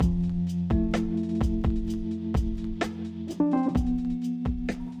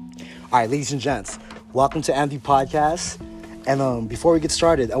All right, ladies and gents, welcome to Andy Podcast. And before we get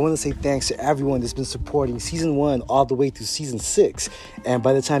started, I want to say thanks to everyone that's been supporting Season 1 all the way through Season 6. And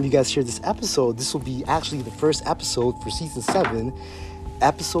by the time you guys hear this episode, this will be actually the first episode for Season 7,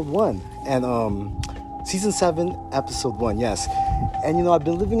 Episode 1. And Season 7, Episode 1, yes. And, you know, I've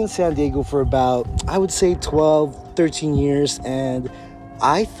been living in San Diego for about, I would say, 12, 13 years. And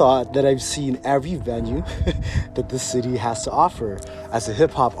I thought that I've seen every venue that the city has to offer as a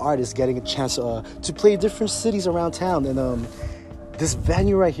hip-hop artist, getting a chance to play different cities around town. And this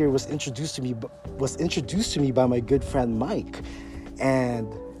venue right here was introduced to me by my good friend Mike.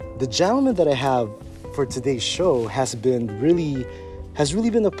 And the gentleman that I have for today's show has really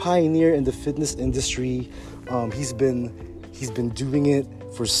been a pioneer in the fitness industry. He's been doing it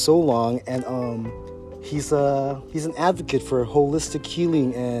for so long, and he's an advocate for holistic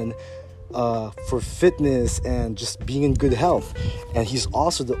healing and for fitness and just being in good health. And he's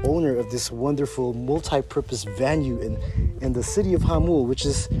also the owner of this wonderful multi-purpose venue in the city of Jamul, which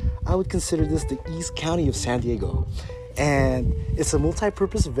is, I would consider this the East County of San Diego. And it's a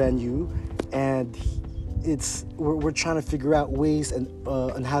multi-purpose venue, and we're trying to figure out ways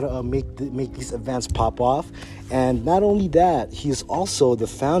on how to make these events pop off. And not only that, he is also the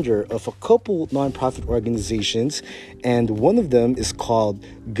founder of a couple nonprofit organizations, and one of them is called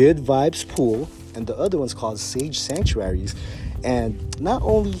Good Vibes Pool, and the other one's called Sage Sanctuaries. And not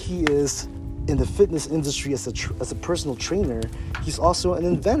only he is in the fitness industry as a personal trainer, he's also an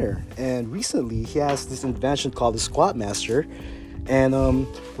inventor. And recently, he has this invention called the Squat Master. And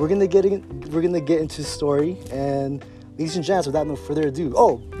we're gonna get into the story. And ladies and gents, without no further ado,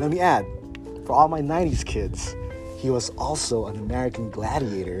 let me add, for all my 90s kids, he was also an American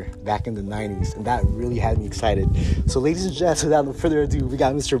gladiator back in the 90s, and that really had me excited. So ladies and gents, without no further ado, we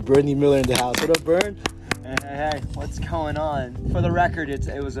got Mr. Bernie Miller in the house. What up, Bern? Hey, what's going on? For the record,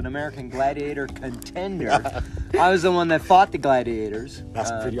 it was an American gladiator contender. I was the one that fought the gladiators. That's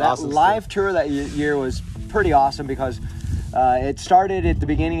pretty awesome. That live tour that year was pretty awesome because it started at the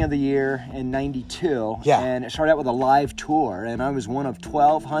beginning of the year in 92, and it started out with a live tour, and I was one of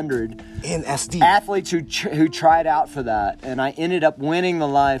 1,200 in SD athletes who tried out for that, and I ended up winning the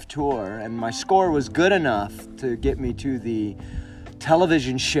live tour, and my score was good enough to get me to the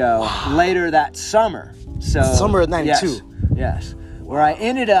television show later that summer. So summer of 92. Yes, where I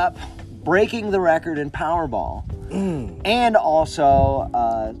ended up breaking the record in Powerball. And also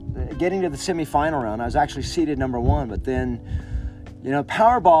getting to the semifinal round. I was actually seeded number 1, but then,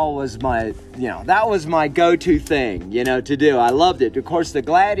 Powerball was that was my go-to thing, to do. I loved it. Of course, the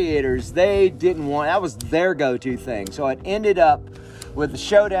gladiators, that was their go-to thing. So it ended up with a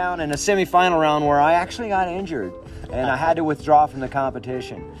showdown and a semifinal round where I actually got injured, and I had to withdraw from the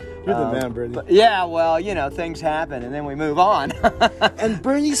competition. You're the man, Bernie. Yeah, well, things happen, and then we move on. And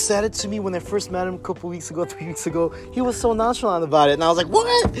Bernie said it to me when I first met him a couple weeks ago, 3 weeks ago. He was so nonchalant about it, and I was like,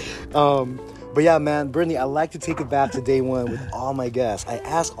 what? But yeah, man, Bernie, I like to take it back to day one with all my guests. I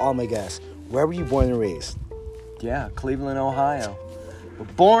ask all my guests, where were you born and raised? Yeah, Cleveland, Ohio.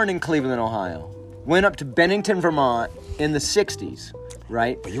 Born in Cleveland, Ohio. Went up to Bennington, Vermont in the 60s.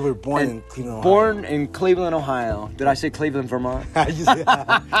 Right? But you were born in Cleveland, Ohio. Born in Cleveland, Ohio. Did I say Cleveland, Vermont?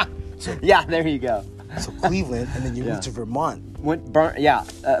 Yeah, there you go. So Cleveland, and then you moved to Vermont.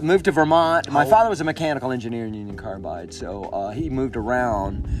 Moved to Vermont. My father was a mechanical engineer in Union Carbide, so he moved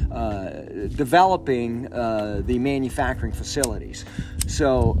around developing the manufacturing facilities.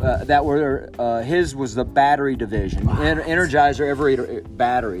 So his was the battery division, Energizer Evereater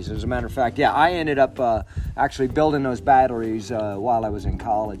batteries. As a matter of fact, I ended up actually building those batteries while I was in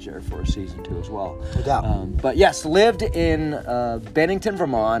college there for season 2 as well. No doubt. But yes, lived in Bennington,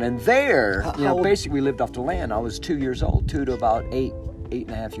 Vermont, and there, basically we lived off the land. I was 2 years old, 2 to about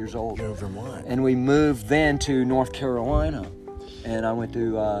 8.5 years old. You're in Vermont. And we moved then to North Carolina, and I went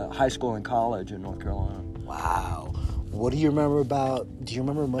to high school and college in North Carolina. Wow. What do you remember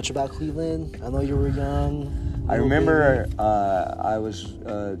much about Cleveland? I know you were young. I remember I was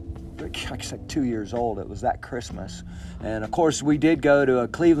like 2 years old. It was that Christmas. And of course we did go to a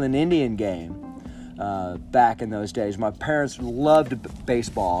Cleveland Indian game back in those days. My parents loved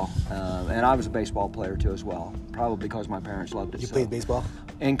baseball, and I was a baseball player too as well, probably because my parents loved it. You played baseball?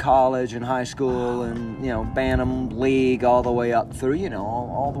 In college and high school, and Bantam League all the way up through,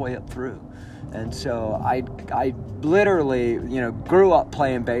 all the way up through. And so I literally, grew up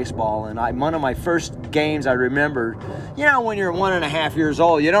playing baseball. And one of my first games I remember, when you're 1.5 years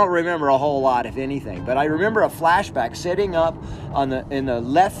old, you don't remember a whole lot, if anything. But I remember a flashback sitting up in the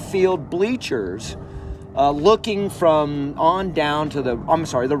left field bleachers, looking from on down to the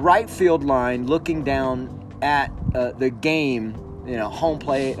right field line, looking down at the game home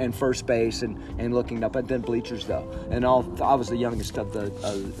plate and first base and looking up, and then bleachers though. And I was the youngest of the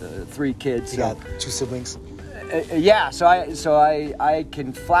 3 kids. You got 2 siblings? Yeah, so I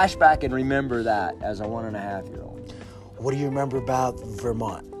can flash back and remember that as a 1.5-year-old. What do you remember about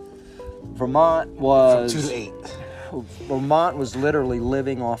Vermont? Vermont was... From 2 to 8. Vermont was literally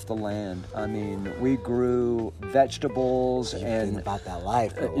living off the land. I mean, we grew vegetables. You've and been about that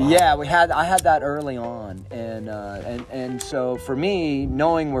life. Yeah, I had that early on, and so for me,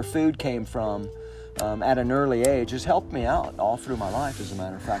 knowing where food came from at an early age has helped me out all through my life, as a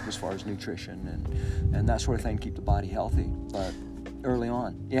matter of fact, as far as nutrition and that sort of thing, keep the body healthy. But early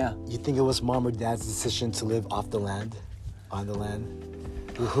on, yeah. You think it was mom or dad's decision to live off the land, on the land?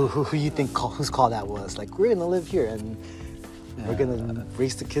 Who you think whose call that was? Like, we're gonna live here and we're gonna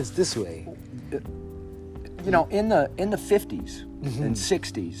raise the kids this way. In the 50s and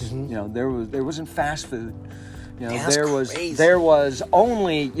 60s, there wasn't fast food. There was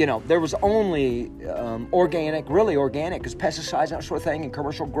only organic, really organic, because pesticides and that sort of thing, and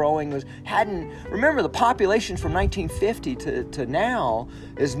commercial growing remember the population from 1950 to now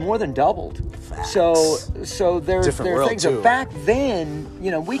is more than doubled. Facts. So there are things too. that back then,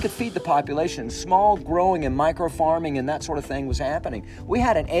 we could feed the population. Small growing and micro farming and that sort of thing was happening. We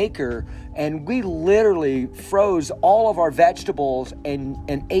had an acre and we literally froze all of our vegetables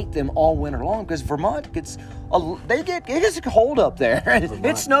and ate them all winter long, because Vermont gets cold up there.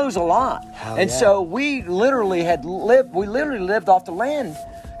 It snows a lot. So we literally lived off the land.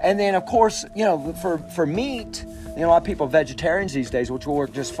 And then, of course, for meat, a lot of people are vegetarians these days, which will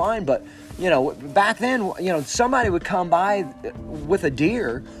work just fine. But, back then, somebody would come by with a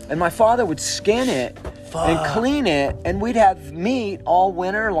deer, and my father would skin it and clean it, and we'd have meat all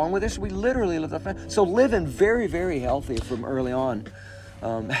winter along with this. We literally lived off the land. So living very, very healthy from early on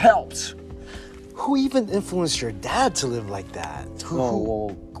helps. Who even influenced your dad to live like that?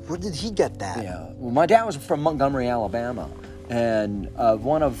 Where did he get that? Yeah. Well, my dad was from Montgomery, Alabama, and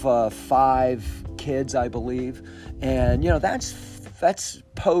one of 5 kids, I believe. And that's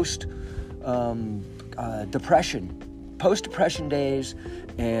post depression days,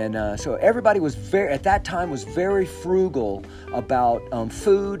 and so everybody was at that time was very frugal about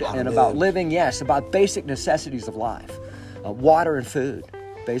food and about living. Yes, about basic necessities of life, water and food,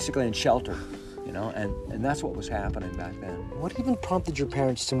 basically, and shelter. And that's what was happening back then. What even prompted your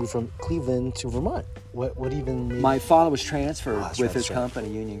parents to move from Cleveland to Vermont? What even made... My father was transferred with his company,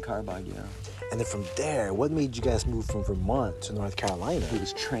 Union Carbide, yeah. And then from there, what made you guys move from Vermont to North Carolina? He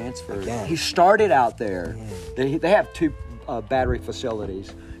was transferred. Again. He started out there. They have 2 battery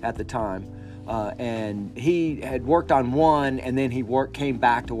facilities at the time. And he had worked on one, and then came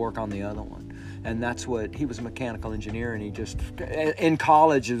back to work on the other one. And that's he was a mechanical engineer, and he just, in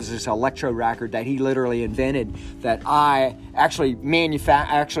college, it was this electro record that he literally invented, that I actually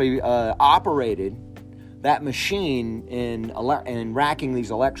operated that machine in racking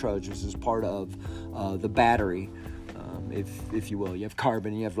these electrodes, which is part of the battery, if you will. You have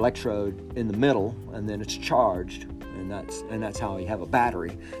carbon, you have electrode in the middle, and then it's charged, and that's how you have a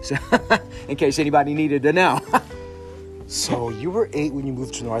battery. So, in case anybody needed to know. So you were 8 when you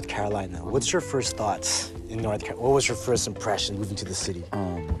moved to North Carolina. What's your first thoughts in North Carolina? What was your first impression moving to the city?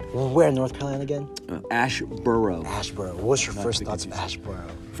 Where in North Carolina again? Asheboro. Asheboro. What was your first thoughts of Asheboro?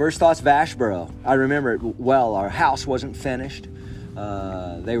 First thoughts of Asheboro. I remember it well. Our house wasn't finished.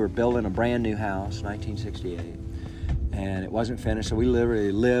 They were building a brand new house, 1968. And it wasn't finished, so we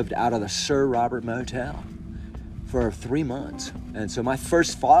literally lived out of the Sir Robert Motel for 3 months. And so my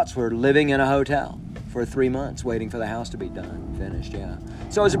first thoughts were living in a hotel for 3 months, waiting for the house to be done, finished, yeah.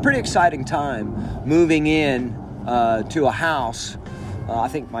 So it was a pretty exciting time moving in to a house. I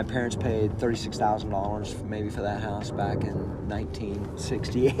think my parents paid $36,000 maybe for that house back in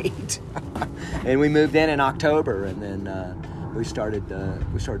 1968. And we moved in October, and then we started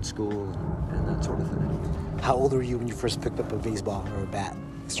school and that sort of thing. How old were you when you first picked up a baseball or a bat?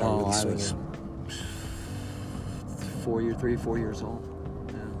 Started really swinging? I was 3 or 4 years old.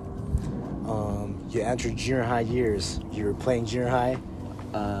 You entered junior high years. You were playing junior high?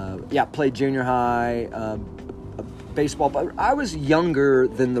 Played junior high, baseball. But I was younger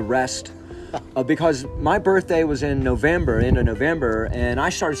than the rest because my birthday was in November, end of November, and I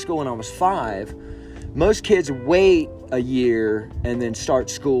started school when I was 5. Most kids wait a year and then start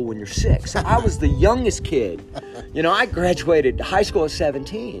school when you're 6. I was the youngest kid. I graduated high school at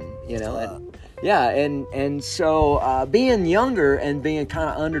 17, and so being younger and being kind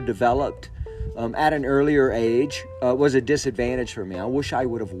of underdeveloped at an earlier age was a disadvantage for me. I wish I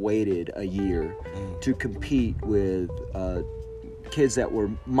would have waited a year to compete with kids that were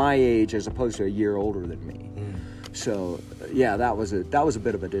my age as opposed to a year older than me. So yeah, that was a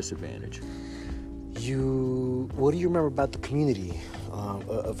bit of a disadvantage. What do you remember about the community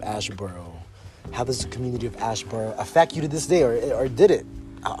of Asheboro? How does the community of Asheboro affect you to this day, or did it?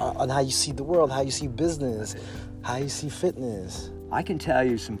 On how you see the world, how you see business, how you see fitness. I can tell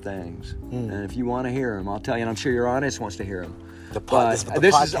you some things, and if you want to hear them, I'll tell you. And I'm sure your audience wants to hear them.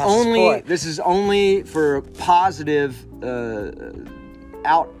 This is only for positive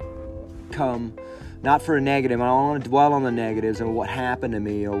outcome, not for a negative. I don't want to dwell on the negatives and what happened to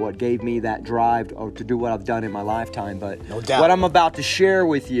me or what gave me that drive or to do what I've done in my lifetime. But no doubt, what I'm about to share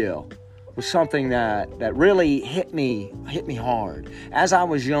with you was something that really hit me hard. As I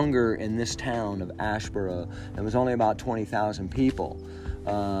was younger in this town of Asheboro, it was only about 20,000 people.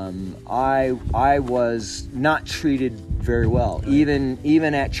 I was not treated very well,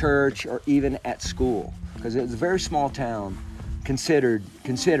 even at church or even at school, because it was a very small town,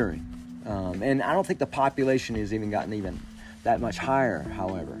 considering. And I don't think the population has even gotten even that much higher,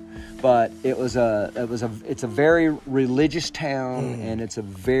 however. But it's a very religious town, and it's a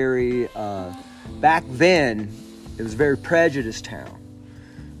very back then it was a very prejudiced town,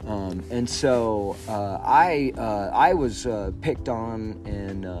 and so I was picked on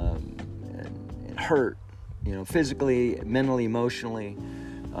and hurt, physically, mentally, emotionally,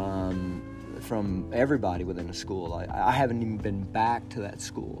 from everybody within the school. I haven't even been back to that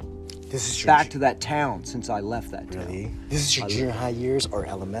school. This is back to that town since I left that town. Really? This is your junior high years or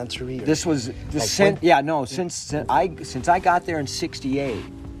elementary? Since I got there in '68,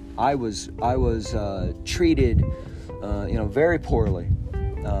 I was treated, very poorly,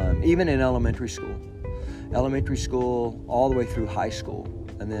 even in elementary school all the way through high school,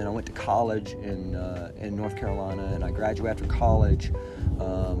 and then I went to college in North Carolina, and I graduated after college.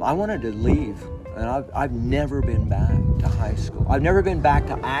 I wanted to leave. And I've never been back to high school. I've never been back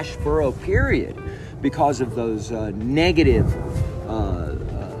to Asheboro, period, because of those negative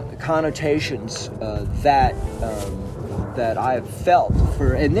connotations that I've felt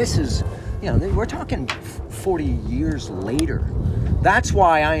for. And this is, we're talking 40 years later. That's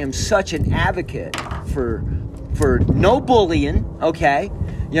why I am such an advocate for no bullying. Okay,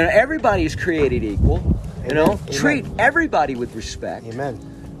 everybody is created equal. Amen. Treat everybody with respect. Amen.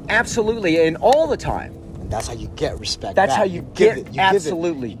 Absolutely, and all the time. And that's how you get respect. That's how you get it.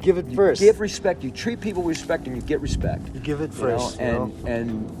 Absolutely. You give it first. You give respect. You treat people with respect, and you get respect. You give it first. And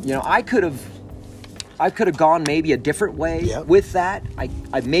I could have gone maybe a different way with that. I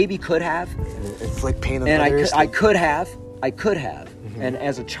maybe could have. It's like pain and others. I could have. Mm-hmm. And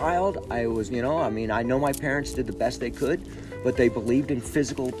as a child, I was, I know my parents did the best they could, but they believed in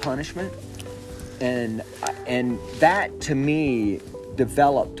physical punishment, and that to me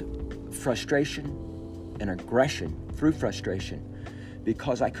developed frustration and aggression through frustration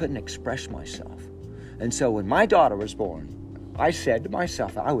because I couldn't express myself. And so when my daughter was born, I said to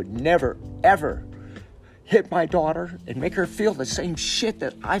myself, I would never, ever hit my daughter and make her feel the same shit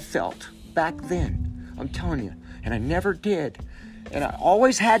that I felt back then. I'm telling you. And I never did. And I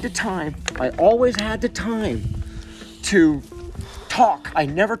always had the time to talk. I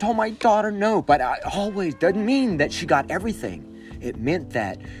never told my daughter no, but I always, doesn't mean that she got everything. It meant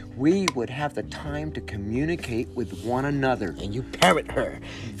that we would have the time to communicate with one another. And you parent her.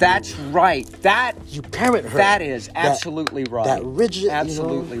 That's right. You parent her. That is absolutely right. That rigid,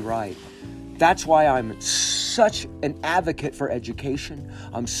 absolutely right. That's why I'm such an advocate for education.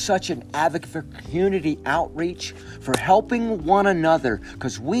 I'm such an advocate for community outreach, for helping one another,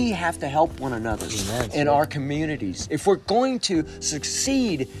 because we have to help one another in our communities. If we're going to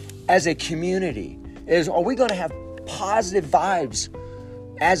succeed as a community, are we going to have positive vibes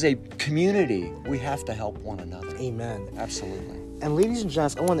as a community? We have to help one another. Amen. Absolutely. And ladies and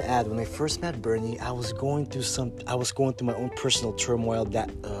gents, I want to add, when I first met Bernie, I was going through my own personal turmoil that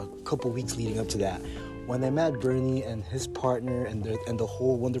couple weeks leading up to that. When I met Bernie and his partner and the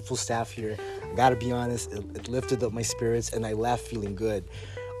whole wonderful staff here, I gotta be honest, it lifted up my spirits, and I left feeling good.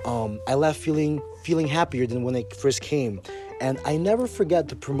 I left feeling happier than when I first came. And I never forget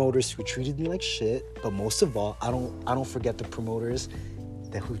the promoters who treated me like shit, but most of all, I don't forget the promoters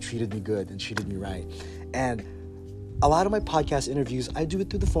who treated me good and treated me right. And a lot of my podcast interviews, I do it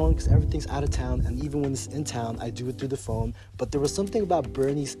through the phone because everything's out of town, and even when it's in town, I do it through the phone. But there was something about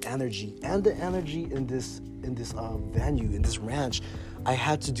Bernie's energy and the energy in this venue, in this ranch. I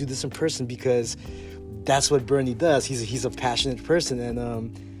had to do this in person because that's what Bernie does. He's a passionate person,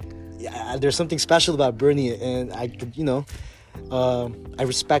 and there's something special about Bernie, and I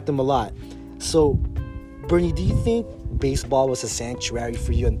respect him a lot. So, Bernie, do you think baseball was a sanctuary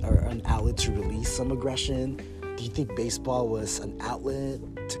for you, or an outlet to release some aggression? Do you think baseball was an outlet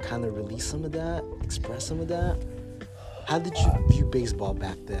to kind of release some of that, express some of that? How did you view baseball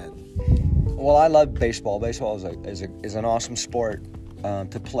back then? Well, I love baseball. Baseball is an awesome sport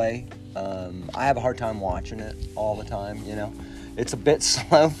to play. I have a hard time watching it all the time, you know. It's a bit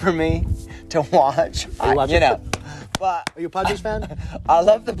slow for me to watch, you know. But are you a Padres fan? I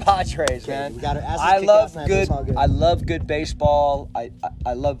love the Padres, man. We gotta ask I love good. I love good baseball.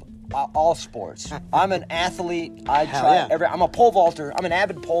 I love all sports. I'm an athlete. I'm a pole vaulter. I'm an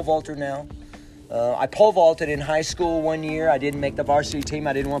avid pole vaulter now. I pole vaulted in high school one year. I didn't make the varsity team.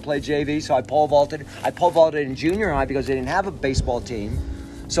 I didn't want to play JV, so I pole vaulted. I pole vaulted in junior high because they didn't have a baseball team.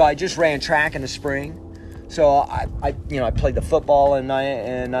 So I just ran track in the spring. So I played the football and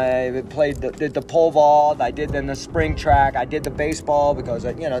I played did the pole vault. I did then the spring track. I did the baseball because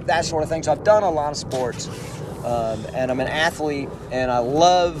that sort of thing. So I've done a lot of sports, and I'm an athlete, and I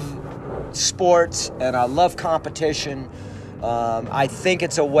love sports and I love competition. I think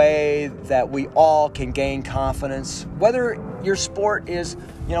it's a way that we all can gain confidence. Whether your sport is,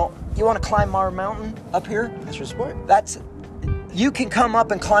 you want to climb our mountain up here. That's your sport. You can come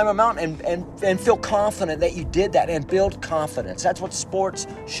up and climb a mountain and feel confident that you did that and build confidence. That's what sports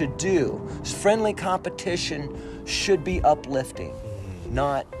should do. Friendly competition should be uplifting,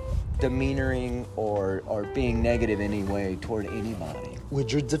 not demeanoring or being negative in any way toward anybody.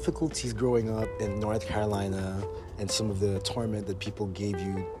 With your difficulties growing up in North Carolina and some of the torment that people gave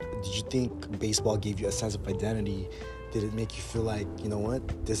you, did you think baseball gave you a sense of identity? Did it make you feel like, you know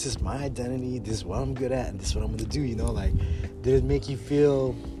what, this is my identity, this is what I'm good at, and this is what I'm going to do, did it make you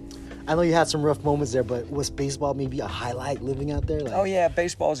feel, I know you had some rough moments there, but was baseball maybe a highlight living out there? Oh yeah,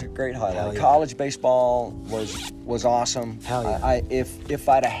 baseball is a great highlight. Yeah. College baseball was awesome. Hell yeah. If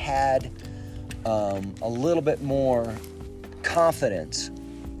I'd have had a little bit more confidence,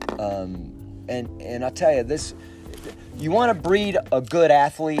 and I'll tell you this, you want to breed a good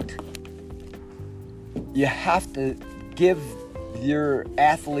athlete, you have to give your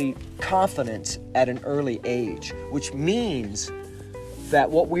athlete confidence at an early age, which means that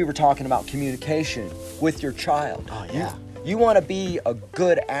what we were talking about, communication with your child. Oh, yeah. You want to be a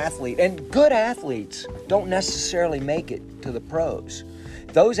good athlete, and good athletes don't necessarily make it to the pros.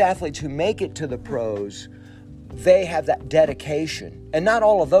 Those athletes who make it to the pros, they have that dedication. And not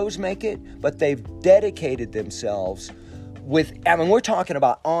all of those make it, but they've dedicated themselves we're talking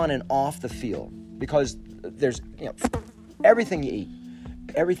about on and off the field, because there's, everything you eat,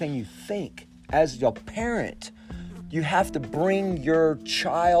 everything you think. As a parent, you have to bring your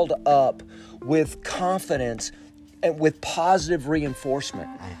child up with confidence and with positive reinforcement.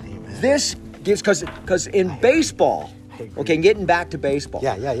 This gives, because in baseball, okay, getting back to baseball.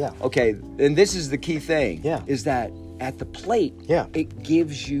 Yeah. Okay, and this is the key thing. Yeah. Is that at the plate, it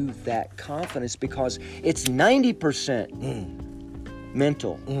gives you that confidence because it's 90%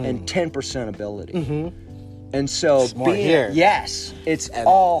 mental and 10% ability. Mm-hmm. And so it's and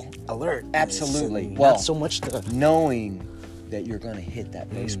all alert. Absolutely. Not so much knowing that you're going to hit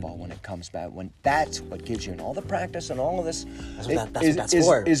that baseball when it comes back. When that's what gives you, and all the practice and all of this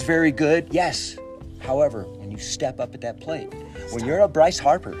is very good. Yes. However, when you step up at that plate, when you're a Bryce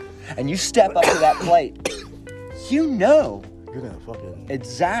Harper and you step up to that plate, you're gonna fucking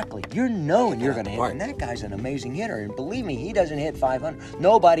exactly. You're knowing you're gonna hit, and that guy's an amazing hitter. And believe me, he doesn't hit 500.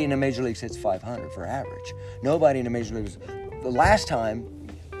 Nobody in the major leagues hits 500 for average. Nobody in the major leagues. The last time,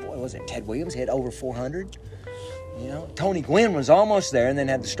 what was it? Ted Williams hit over 400. Tony Gwynn was almost there, and then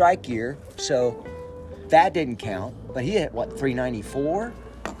had the strike year, so that didn't count. But he hit 394,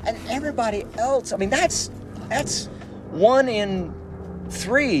 and everybody else. I mean, that's 1 in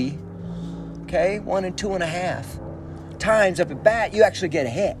 3. Okay, 1 in 2.5 times up at bat, you actually get a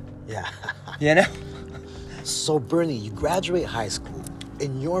hit. Yeah. So, Bernie, you graduate high school.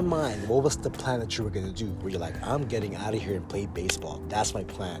 In your mind, what was the plan that you were going to do? Were you like, I'm getting out of here and play baseball. That's my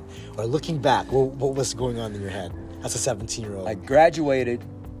plan. Or looking back, what was going on in your head as a 17-year-old? I graduated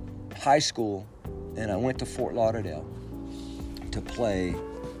high school, and I went to Fort Lauderdale to play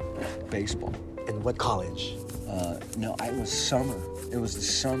baseball. In what college? No, it was summer. It was the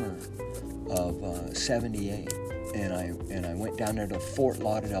summer of 78. And I went down there to Fort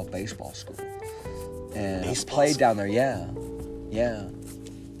Lauderdale Baseball School. And I played down there, yeah.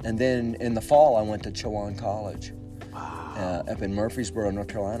 And then in the fall, I went to Chowan College. Wow. Up in Murfreesboro, North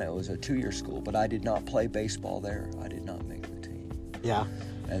Carolina. It was a 2-year school, but I did not play baseball there. I did not make the team. Yeah.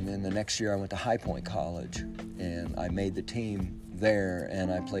 And then the next year, I went to High Point College, and I made the team there,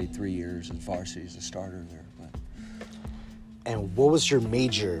 and I played 3 years as varsity as a starter there. And what was your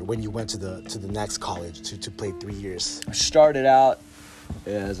major when you went to the next college to play 3 years? I started out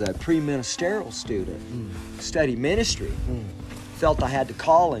as a pre-ministerial student, studied ministry. Felt I had the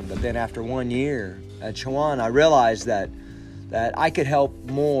calling, but then after 1 year, At Chowan, I realized that I could help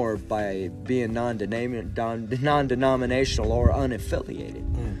more by being non-denominational or unaffiliated.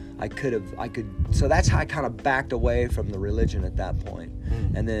 I could. So that's how I kind of backed away from the religion at that point,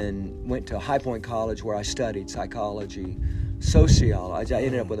 and then went to High Point College where I studied psychology, sociology. I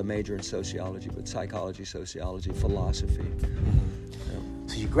ended up with a major in sociology, but psychology, sociology, philosophy.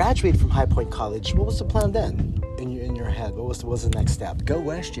 So you graduated from High Point College. What was the plan then in your head? What was the next step? Go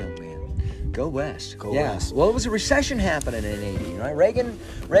west, young man. Go west. Go west. Well, it was a recession happening in '80, right? Reagan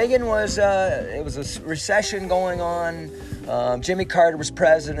was, it was a recession going on. Jimmy Carter was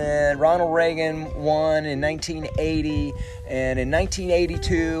president. Ronald Reagan won in 1980. And in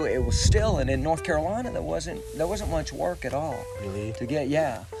 1982, it was still, and in North Carolina, there wasn't much work at all. Really?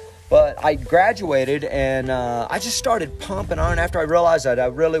 But I graduated, and I just started pumping iron after I realized that I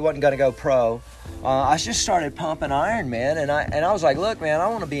really wasn't going to go pro. I just started pumping iron, man, and I was like, look, man, I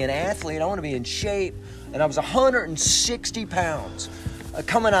want to be an athlete. I want to be in shape. And I was 160 pounds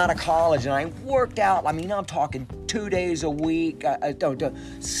coming out of college, and I worked out. I mean, I'm talking 2 days a week,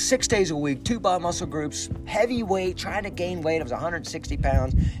 6 days a week, 2 muscle groups, heavy weight, trying to gain weight. I was 160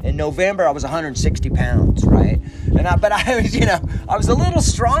 pounds. In November, I was 160 pounds, right? But I was, I was a little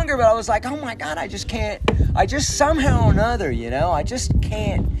stronger, but I was like, oh my God, I just somehow or another, I just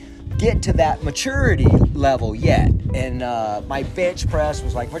can't get to that maturity level yet. And my bench press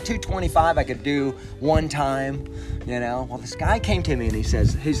was like, for 225 I could do one time, Well, this guy came to me and he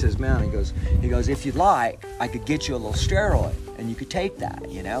says, man, he goes, if you'd like, I could get you a little steroid and you could take that,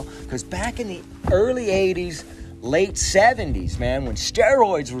 because back in the early 80s, late 70s, man, when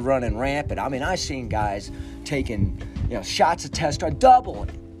steroids were running rampant, I mean, I seen guys taking, shots of testosterone,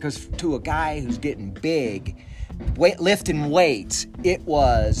 doubling, because to a guy who's getting big, lifting weights, it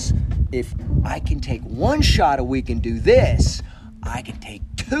was, if I can take 1 shot a week and do this, I can take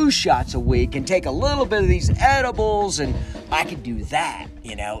 2 shots a week and take a little bit of these edibles, and I could do that,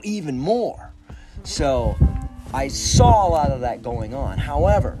 even more. So I saw a lot of that going on.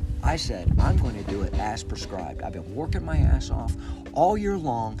 However, I said, I'm going to do it as prescribed. I've been working my ass off all year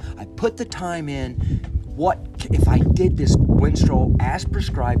long. I put the time in. What if I did this Winstrol as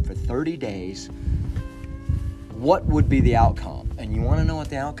prescribed for 30 days? What would be the outcome? And you want to know what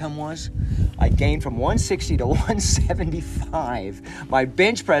the outcome was? I gained from 160 to 175. My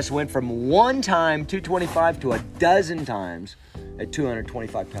bench press went from 1 time, 225, to 12 times at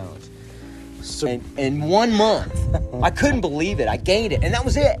 225 pounds. So, in 1 month. I couldn't believe it. I gained it, and that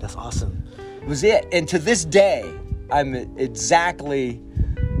was it. That's awesome. It was it. And to this day, I'm exactly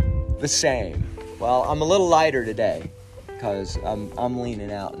the same. Well, I'm a little lighter today because I'm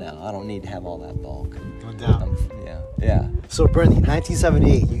leaning out now. I don't need to have all that bulk. No doubt. Yeah. So, Bernie,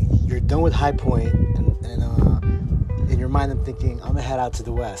 1978, you're done with High Point, and in your mind, I'm thinking, I'm going to head out to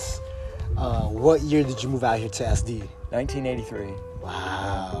the West. What year did you move out here to SD? 1983.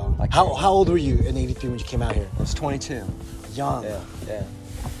 Wow. How old were you in 83 when you came out here? I was 22. Young. Yeah.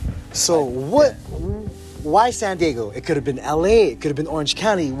 So, why San Diego? It could have been LA, it could have been Orange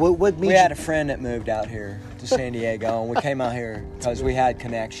County. What made We had a friend that moved out here to San Diego, and we came out here because we had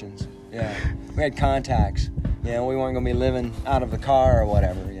connections. Yeah. We had contacts. We weren't going to be living out of the car or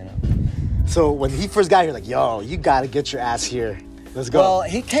whatever, So when he first got here, like, yo, you got to get your ass here. Let's go. Well,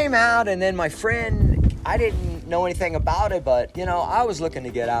 he came out, and then my friend, I didn't know anything about it, but, I was looking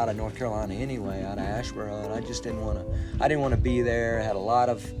to get out of North Carolina anyway, out of Asheboro, and I just didn't want to be there. I had a lot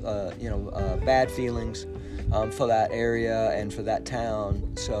of, bad feelings for that area and for that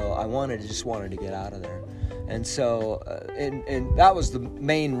town, so I just wanted to get out of there. And so, and that was the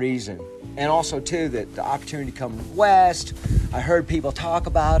main reason. And also, too, that the opportunity to come west, I heard people talk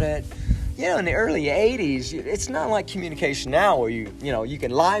about it. In the early 80s, it's not like communication now where you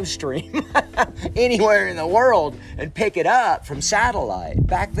can live stream anywhere in the world and pick it up from satellite.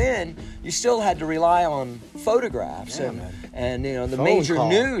 Back then, you still had to rely on photographs and the phone major call.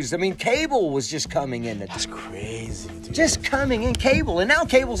 News. I mean, cable was just coming in. That's crazy, dude. Just coming in, cable. And now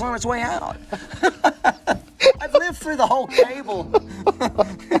cable's on its way out. I've lived through the whole cable.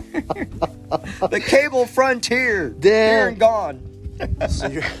 The cable frontier. Damn. Here and gone.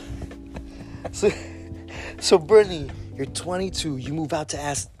 So Bernie, you're 22. You move out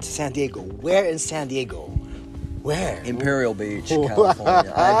to San Diego. Where in San Diego? Where? Imperial Beach,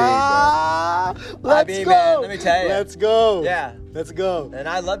 California. Let's go. Man. Let me tell you. Let's go. Yeah. Let's go. And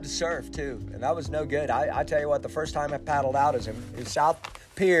I love to surf, too. And that was no good. I tell you what, the first time I paddled out is in South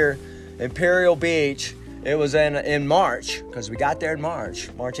Pier, Imperial Beach. It was in March, because we got there in March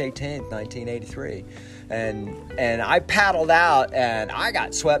 18th, 1983. And I paddled out, and I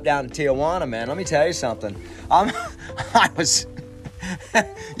got swept down to Tijuana, man. Let me tell you something. I was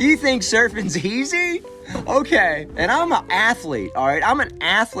You think surfing's easy? Okay. And I'm an athlete, all right? I'm an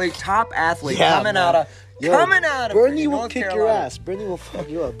athlete, top athlete, coming out of Bernie will North kick Carolina. your ass. Bernie will fuck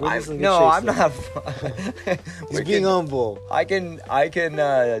you up. Bernie's in good No, shape I'm still. not. He's being humble. I can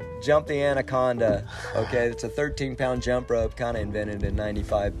jump the anaconda. Okay, it's a 13-pound jump rope, kind of invented in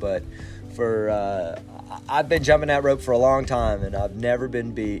 '95, but I've been jumping that rope for a long time, and I've never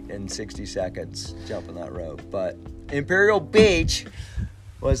been beat in 60 seconds jumping that rope. But Imperial Beach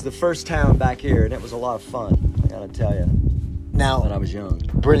was the first town back here, and it was a lot of fun, I gotta tell you. Now, when I was young.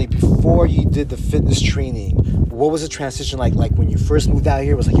 Bernie, before you did the fitness training, what was the transition like? Like when you first moved out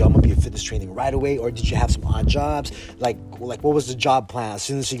here, was like, yo, I'm gonna be a fitness training right away, or did you have some odd jobs? Like what was the job plan as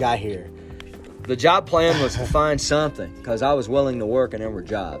soon as you got here? The job plan was to find something, because I was willing to work and there were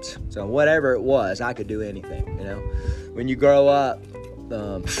jobs. So whatever it was, I could do anything, you know. When you grow up,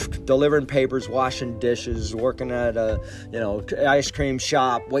 delivering papers, washing dishes, working at a, ice cream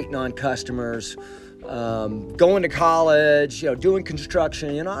shop, waiting on customers, going to college, doing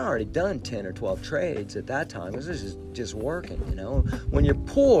construction. I'd already done 10 or 12 trades at that time. This is just working, When you're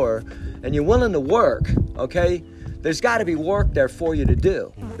poor and you're willing to work, okay, there's got to be work there for you to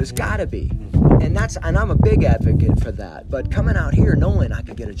do. There's got to be. And I'm a big advocate for that. But coming out here knowing I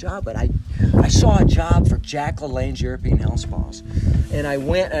could get a job, but I saw a job for Jack LaLanne's European Health Spas. And I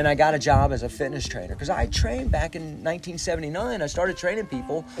went and I got a job as a fitness trainer. Because I trained back in 1979. I started training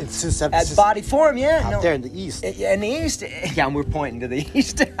people at Body Forum, there in the East. In the East. Yeah, we're pointing to the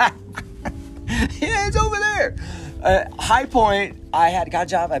East. Yeah, it's over there. High Point, I got a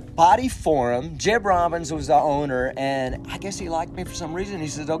job at Body Forum. Jeb Robbins was the owner, and I guess he liked me for some reason. He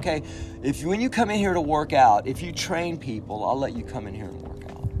says, okay, when you come in here to work out, if you train people, I'll let you come in here and work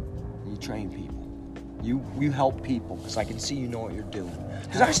out. You train people. You help people, because I can see you know what you're doing.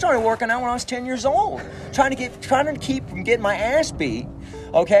 Because I started working out when I was 10 years old, trying to keep from getting my ass beat.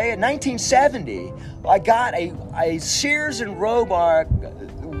 Okay, in 1970, I got a Sears and Roebuck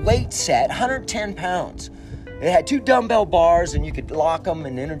weight set, 110 pounds. It had 2 dumbbell bars, and you could lock them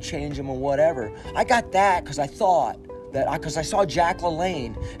and interchange them or whatever. I got that because I saw Jack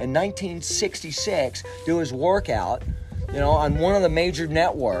LaLanne in 1966 do his workout, on one of the major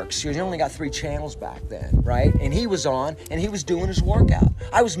networks. He only got 3 channels back then, right? And he was on, and he was doing his workout.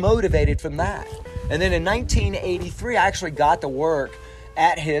 I was motivated from that. And then in 1983, I actually got to work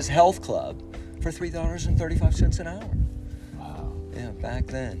at his health club for $3.35 an hour. Wow. Yeah, back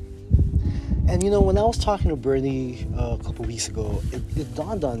then. And when I was talking to Bernie a couple weeks ago, it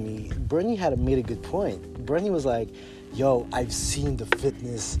dawned on me, Bernie had made a good point. Bernie was like, yo, I've seen the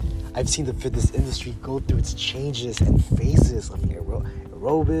fitness industry go through its changes and phases of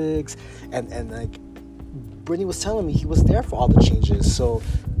aerobics, and like Bernie was telling me he was there for all the changes. So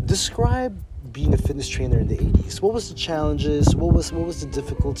describe being a fitness trainer in the 80s. What was the challenges? What was the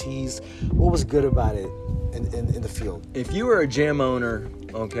difficulties? What was good about it in the field? If you were a gym owner,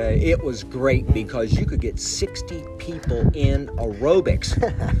 okay, it was great because you could get 60 people in aerobics.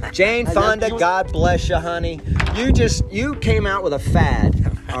 Jane Fonda, God bless you, honey. You came out with a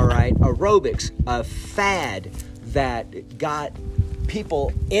fad, all right? Aerobics, a fad that got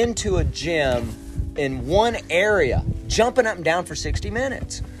people into a gym in one area, jumping up and down for 60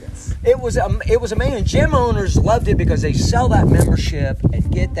 minutes. It was amazing. Gym owners loved it because they sell that membership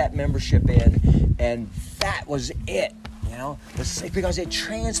and get that membership in, and that was it. Because it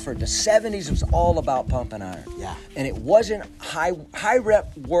transferred. The 70s was all about pumping iron. Yeah. And it wasn't high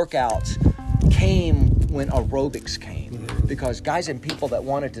rep workouts came when aerobics came. Mm-hmm. Because guys and people that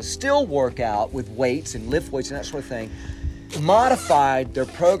wanted to still work out with weights and lift weights and that sort of thing modified their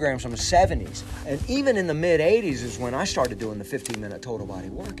programs from the 70s. And even in the mid 80s is when I started doing the 15-minute total body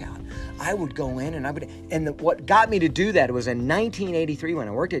workout. I would go in and what got me to do that was in 1983 when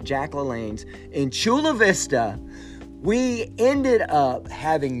I worked at Jack LaLanne's in Chula Vista. We ended up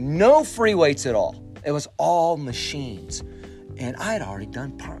having no free weights at all. It was all machines. And I had already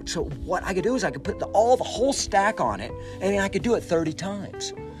done part. So what I could do is I could put the whole stack on it, and I could do it 30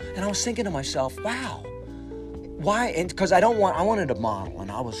 times. And I was thinking to myself, wow, why? And because I wanted to model,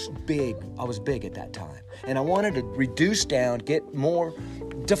 and I was big at that time. And I wanted to reduce down, get more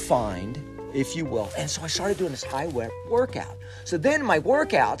defined, if you will. And so I started doing this high rep workout. So then my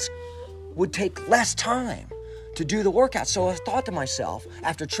workouts would take less time to do the workout. So I thought to myself,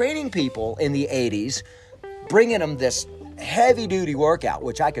 after training people in the 80s, bringing them this heavy-duty workout,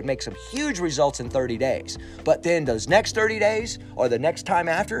 which I could make some huge results in 30 days. But then those next 30 days or the next time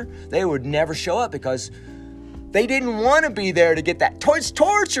after, they would never show up because they didn't want to be there to get that. It's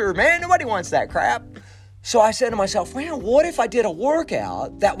torture, man. Nobody wants that crap. So I said to myself, well, what if I did a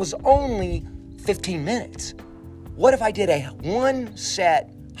workout that was only 15 minutes? What if I did a 1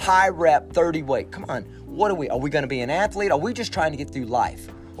 set high rep 30 weight? Come on, what are we? Are we going to be an athlete? Are we just trying to get through life?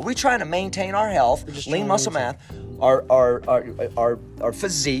 Are we trying to maintain our health, lean muscle mass, our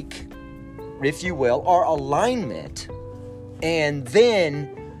physique, if you will, our alignment, and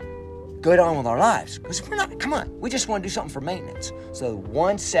then go on with our lives? Because we're not, come on, we just want to do something for maintenance. So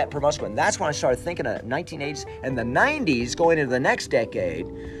 1 set per muscle group. And that's when I started thinking of 1980s and the 90s going into the next decade,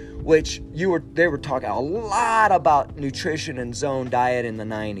 which they were talking a lot about nutrition and zone diet in the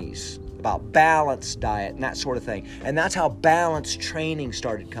 90s, about balanced diet and that sort of thing. And that's how balanced training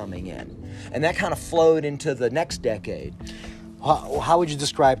started coming in. And that kind of flowed into the next decade. How would you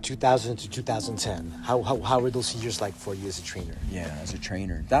describe 2000 to 2010? How were those years like for you as a trainer? Yeah, as a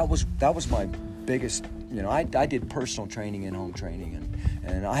trainer, that was my biggest. I did personal training, in-home training,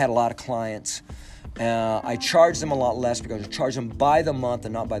 and I had a lot of clients. I charged them a lot less because I charged them by the month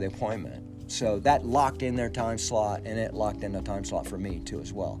and not by the appointment. So that locked in their time slot, and it locked in the time slot for me too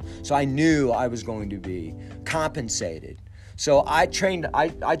as well. So I knew I was going to be compensated. So I changed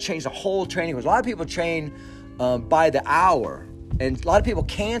the whole training. Because a lot of people train by the hour. And a lot of people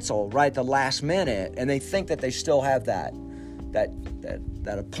cancel right at the last minute, and they think that they still have that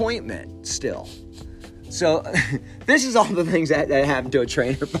appointment still. So this is all the things that happen to a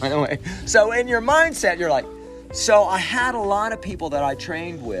trainer, by the way. So in your mindset, you're like, so I had a lot of people that I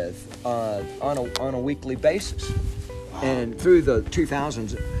trained with on a weekly basis, and through the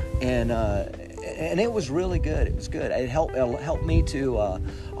 2000s, and it was really good. It was good. It helped me to.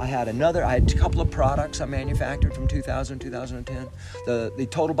 I had a couple of products I manufactured from 2000 2010. The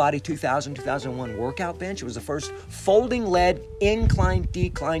Total Body 2001 workout bench. It was the first folding lead incline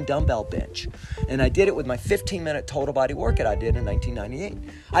decline dumbbell bench, and I did it with my 15-minute Total Body workout I did in 1998.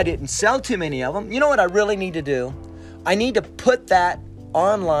 I didn't sell too many of them. You know what I really need to do? I need to put that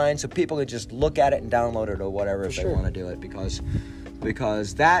online so people could just look at it and download it or whatever if they want to do it, because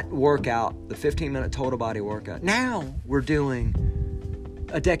that workout, the 15-minute Total Body workout, now we're doing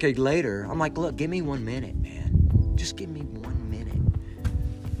a decade later. I'm like, look, give me 1 minute, man. Just give me 1 minute.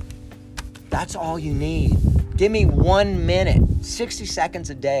 That's all you need. Give me 1 minute. 60 seconds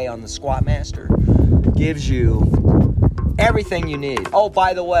a day on the Squat Master gives you everything you need. Oh,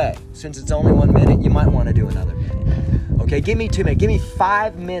 by the way, since it's only 1 minute, you might want to do another minute. Okay, give me 2 minutes. Give me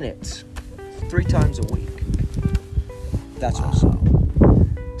 5 minutes 3 times a week. That's awesome.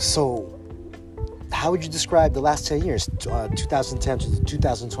 So, how would you describe the last 10 years, 2010 to the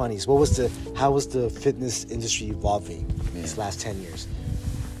 2020s? How was the fitness industry evolving these last 10 years?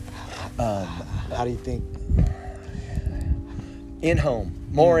 How do you think? In-home,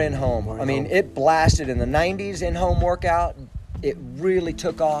 more in-home. I mean, it blasted in the 90s, in-home workout. It really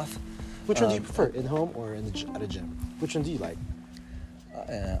took off. Which one do you prefer, in-home or at a gym? Which one do you like?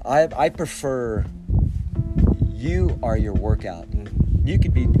 I prefer, you are your workout. You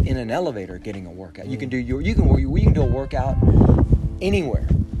could be in an elevator getting a workout. You can do a workout anywhere.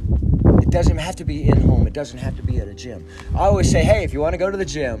 It doesn't have to be in home. It doesn't have to be at a gym. I always say, hey, if you want to go to the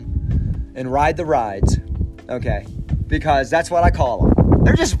gym and ride the rides, okay, because that's what I call them.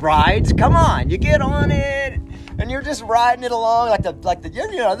 They're just rides. Come on, you get on it and you're just riding it along like the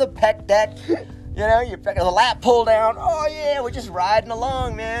pec deck. You pick the lat pull down. Oh, yeah, we're just riding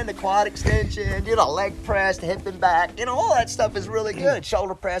along, man. The quad extension, leg press, hip and back. All that stuff is really good.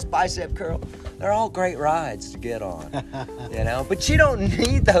 Shoulder press, bicep curl. They're all great rides to get on, But you don't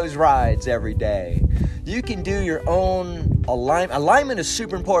need those rides every day. You can do your own alignment. Alignment is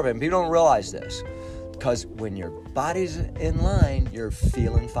super important, but people don't realize this. Because when your body's in line, you're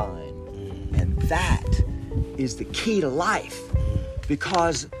feeling fine. And that is the key to life.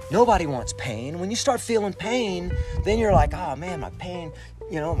 Because nobody wants pain. When you start feeling pain, then you're like, oh man, my pain,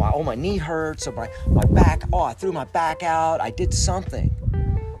 my knee hurts, or my back, I threw my back out, I did something.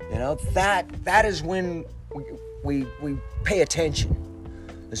 That is when we pay attention,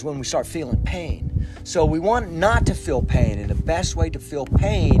 is when we start feeling pain. So we want not to feel pain, and the best way to feel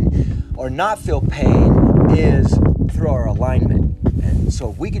pain or not feel pain is through our alignment. And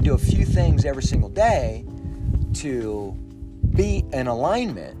so if we can do a few things every single day to be in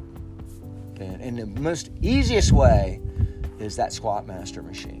alignment, and the most easiest way is that Squat Master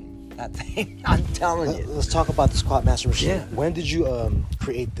machine. That thing, I'm telling you. Let's talk about the Squat Master machine. Yeah. When did you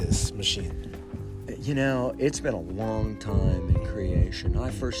create this machine? It's been a long time in creation. I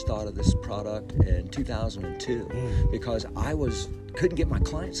first thought of this product in 2002 because I couldn't get my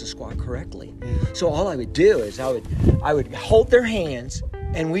clients to squat correctly. So all I would do is I would hold their hands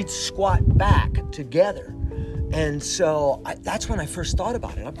and we'd squat back together. And so that's when I first thought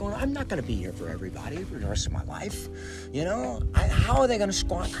about it. I'm not going to be here for everybody for the rest of my life. How are they going to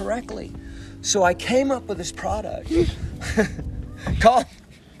squat correctly? So I came up with this product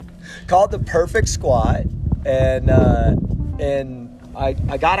called the Perfect Squat, and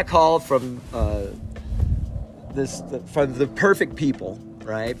I got a call from from the perfect people,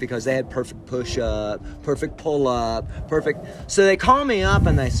 right? Because they had perfect push-up, perfect pull-up, perfect. So they call me up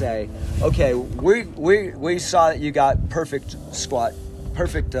and they say, "Okay, we saw that you got perfect squat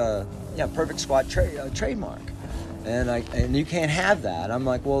trademark, and you can't have that." I'm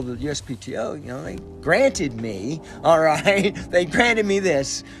like, "Well, the USPTO, they granted me, all right, they granted me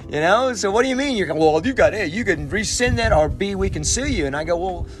this, So what do you mean? You're going, well, you got A, you can rescind that, or B, we can sue you." And I go,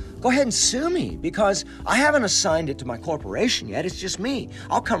 "Well, go ahead and sue me, because I haven't assigned it to my corporation yet. It's just me.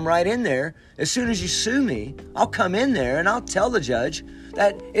 I'll come right in there. As soon as you sue me, I'll come in there and I'll tell the judge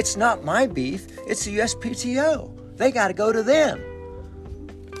that it's not my beef, it's the USPTO. They got to go to them."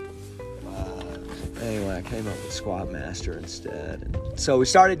 Anyway, I came up with Squat Master instead. And so we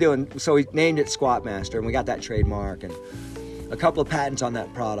named it Squat Master, and we got that trademark and a couple of patents on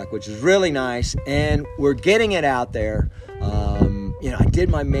that product, which is really nice. And we're getting it out there. I did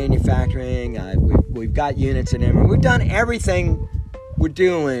my manufacturing. We've got units in there. We've done everything we're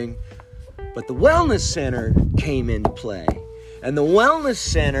doing, but the Wellness Center came into play. And the Wellness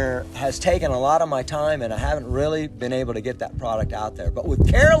Center has taken a lot of my time, and I haven't really been able to get that product out there. But with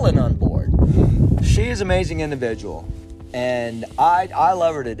Carolyn on board, she is an amazing individual, and I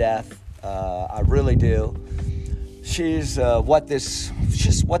love her to death. I really do. She's what this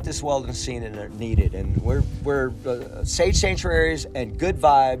wellness scene needed, and we're Sage Sanctuaries and Good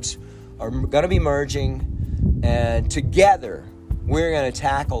Vibes are going to be merging, and together we're going to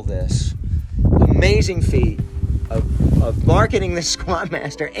tackle this amazing feat of marketing the Squat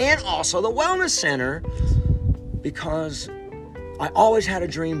Master and also the Wellness Center, because I always had a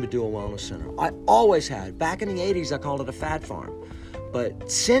dream to do a wellness center. I always had. Back in the 80s, I called it a fat farm.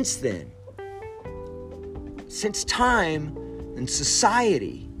 But since then, since time and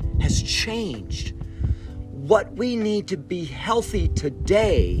society has changed, what we need to be healthy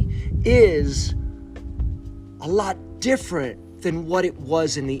today is a lot different than what it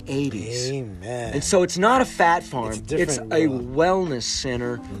was in the 80s. Amen. And so it's not a fat farm. It's a bro. wellness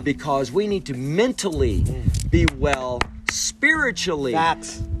center, because we need to mentally be well, spiritually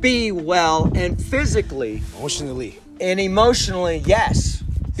Facts. be well, and physically Emotionally. and emotionally, yes,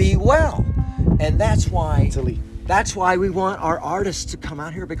 be well. And that's why Mentally. That's why we want our artists to come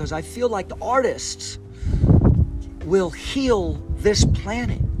out here, because I feel like the artists will heal this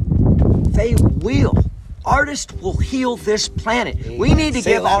planet. They will. Artists will heal this planet. Amen. We need to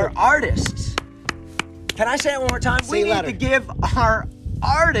Say give it louder. our artists. Can I say it one more time? Say We it need louder. to give our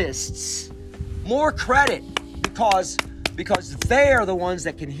artists more credit, because they are the ones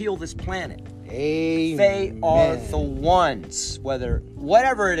that can heal this planet. Amen. They are the ones,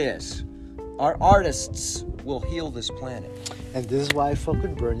 whatever it is, our artists will heal this planet. And this is why I fuck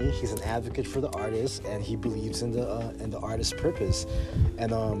with Bernie. He's an advocate for the artist, and he believes in the artist's purpose.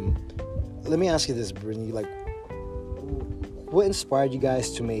 And let me ask you this, Bernie. Like, what inspired you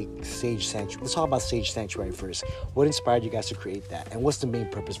guys to make Sage Sanctuary? Let's talk about Sage Sanctuary first. What inspired you guys to create that? And what's the main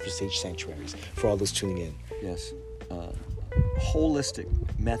purpose for Sage Sanctuaries for all those tuning in? Yes. Holistic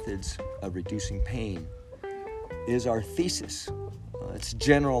methods of reducing pain is our thesis. It's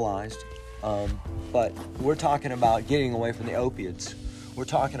generalized, but we're talking about getting away from the opiates. We're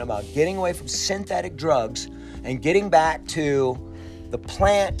talking about getting away from synthetic drugs and getting back to the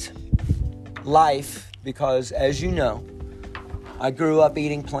plant life, because as you know, I grew up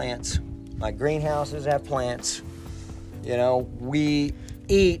eating plants. My greenhouses have plants. We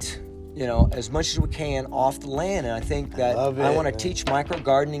eat, as much as we can off the land. And I think that I want to teach micro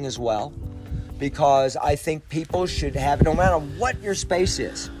gardening as well, because I think people should have, no matter what your space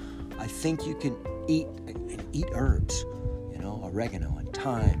is, I think you can eat herbs, oregano and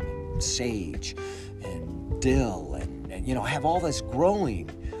thyme and sage and dill and have all this growing.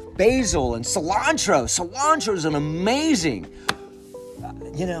 Basil and cilantro. Cilantro is an amazing.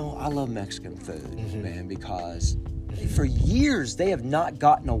 I love Mexican food, man, because for years they have not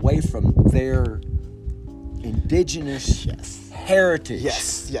gotten away from their indigenous heritage.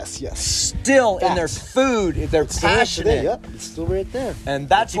 Yes. Still in their food, they're passionate. Yep, it's still right there. And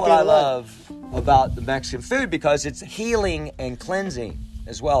that's what I love about the Mexican food, because it's healing and cleansing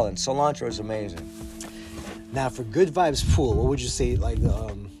as well. And cilantro is amazing. Now, for Good Vibes Pool, what would you say, like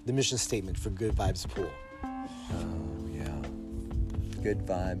the mission statement for Good Vibes Pool? Good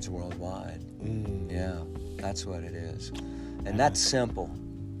vibes worldwide. Yeah, that's what it is. And that's simple.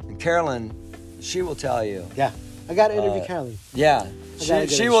 And Carolyn, she will tell you. Yeah, I got to interview Carolyn. Yeah,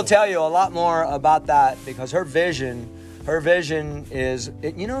 she will tell you a lot more about that, because her vision her vision is,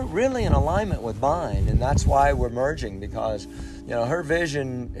 really in alignment with mine, and that's why we're merging, because, her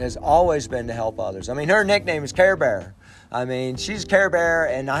vision has always been to help others. I mean, her nickname is Care Bear. I mean, she's Care Bear,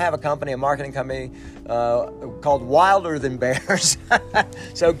 and I have a marketing company called Wilder Than Bears.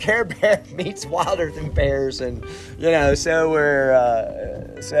 So Care Bear meets Wilder Than Bears, and so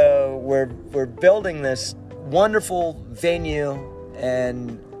we're building this wonderful venue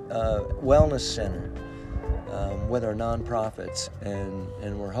and wellness center with our nonprofits,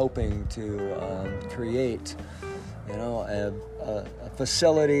 and we're hoping to create, a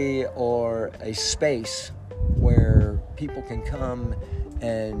facility or a space where people can come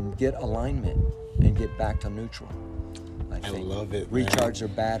and get alignment and get back to neutral. I love it, Recharge their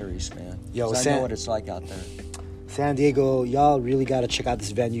batteries, man. Yo, I know what it's like out there. San Diego, y'all really got to check out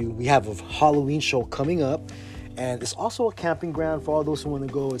this venue. We have a Halloween show coming up, and it's also a camping ground for all those who want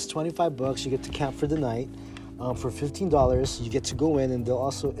to go. It's $25. You get to camp for the night. For $15, you get to go in, and they'll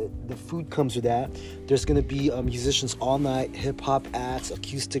also, the food comes with that. There's going to be musicians all night, hip-hop acts,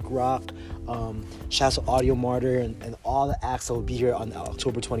 acoustic rock, shouts to Audio Martyr, and all the acts that will be here on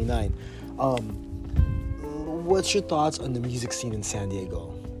October 29th. What's your thoughts on the music scene in San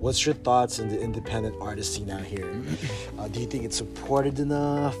Diego? What's your thoughts on the independent artist scene out here? Do you think it's supported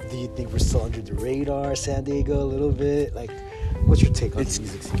enough? Do you think we're still under the radar, San Diego, a little bit? Like, what's your take on the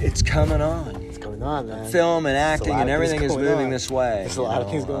music scene? It's coming on. It's coming on, man. Film and acting and everything is moving this way. There's a lot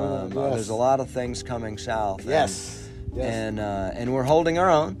of things going on. Yes. There's a lot of things coming south. Yes. And we're holding our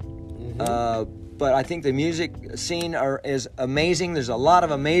own. Mm-hmm. But I think the music scene is amazing. There's a lot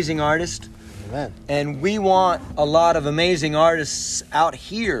of amazing artists. Amen. And we want a lot of amazing artists out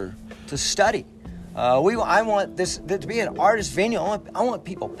here to study. I want this to be an artist venue. I want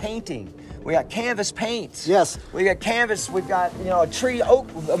people painting. We got canvas paints. Yes. We got canvas. We've got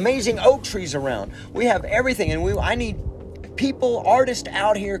amazing oak trees around. We have everything, and I need people, artists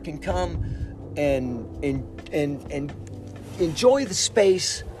out here can come and enjoy the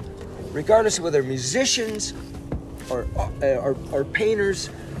space, regardless of whether they're musicians or painters.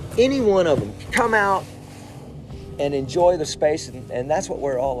 Any one of them come out and enjoy the space, and that's what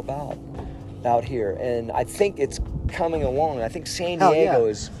we're all about out here. And I think it's coming along. I think San Diego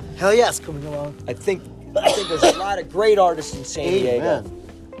is. Hell yes, coming along. I think there's a lot of great artists in San Diego.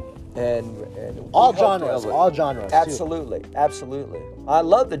 And all genres. Absolutely. I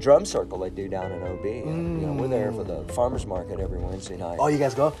love the drum circle they do down in OB. We're there for the farmers market every Wednesday night. Oh, you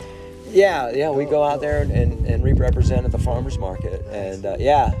guys go? Yeah, we go out there and represent at the farmers market, and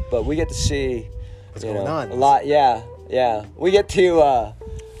but we get to see what's going on a lot. Yeah, we get to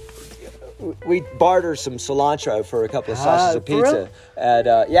we barter some cilantro for a couple of slices of pizza at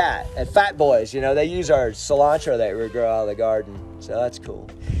Fat Boys. They use our cilantro that we grow out of the garden, so that's cool.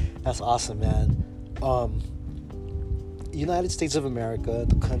 That's awesome, man. United States of America,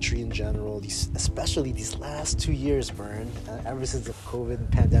 the country in general, especially these last 2 years, Bern, ever since the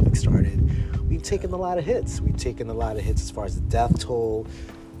COVID pandemic started, we've taken a lot of hits. We've taken a lot of hits as far as the death toll,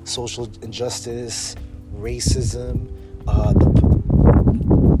 social injustice, racism,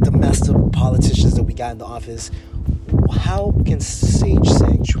 the messed up politicians that we got in the office. How can Sage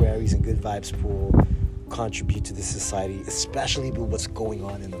Sanctuaries and Good Vibes Pool contribute to this society, especially with what's going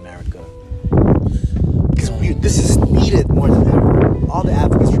on in America? Because this is needed more than ever. All the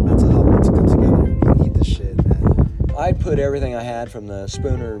advocates for mental health need to come together. We need this shit, man. I put everything I had from the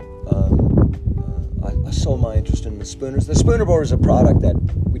Spooner. I sold my interest in the Spooners. The Spooner board was a product that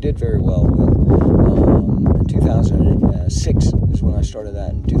we did very well with. In 2006 is when I started that.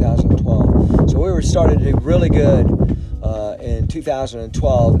 In 2012, so we were started to do really good in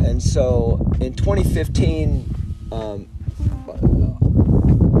 2012, and so in 2015.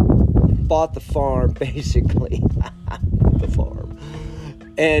 Bought the farm, basically, the farm,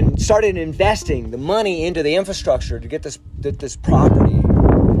 and started investing the money into the infrastructure to get this property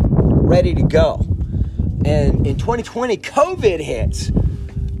ready to go. And in 2020, COVID hits,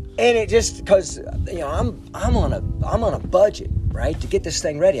 and it just because I'm on a budget, right, to get this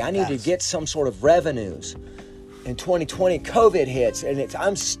thing ready. I need to get some sort of revenues. In 2020, COVID hits, and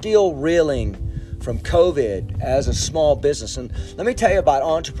I'm still reeling from COVID as a small business. And let me tell you about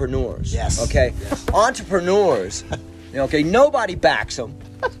entrepreneurs. Yes. Okay? Yes. Entrepreneurs, okay, nobody backs them.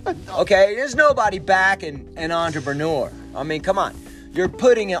 Okay? There's nobody backing an entrepreneur. I mean, come on. You're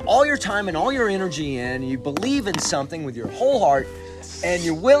putting all your time and all your energy in, you believe in something with your whole heart, and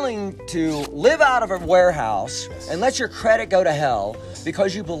you're willing to live out of a warehouse and let your credit go to hell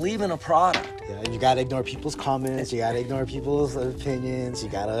because you believe in a product. Yeah, and you got to ignore people's comments. You got to ignore people's opinions.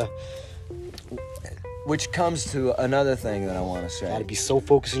 You got to... which comes to another thing that I want to say. Gotta be so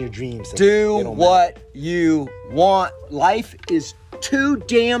focused on your dreams. That Do what you want. Life is too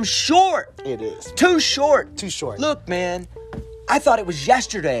damn short. It is. Too short. Too short. Look, man, I thought it was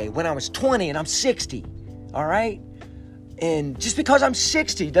yesterday when I was 20 and I'm 60. All right? And just because I'm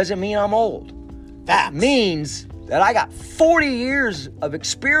 60 doesn't mean I'm old. That means that I got 40 years of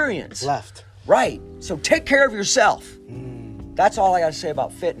experience left. Right. So take care of yourself. That's all I got to say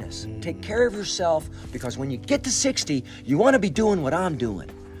about fitness. Take care of yourself, because when you get to 60, you want to be doing what I'm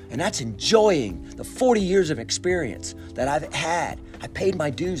doing. And that's enjoying the 40 years of experience that I've had. I paid my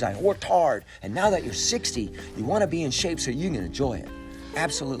dues. I worked hard. And now that you're 60, you want to be in shape so you can enjoy it.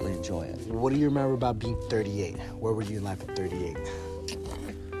 Absolutely enjoy it. What do you remember about being 38? Where were you in life at 38?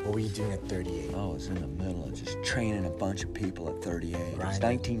 What were you doing at 38? Oh, I was in the middle of just training a bunch of people at 38. It was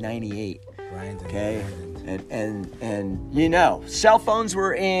 1998. Okay? And you know, cell phones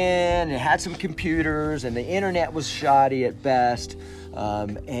were in, and it had some computers, and the internet was shoddy at best. You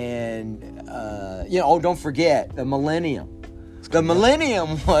know, oh, don't forget, the millennium. The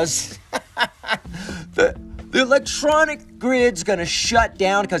millennium was the electronic grid's going to shut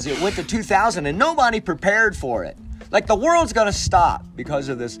down because it went to 2000, and nobody prepared for it. Like, the world's going to stop because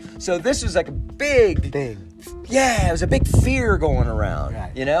of this. So this was like a big. Yeah, it was a big fear going around,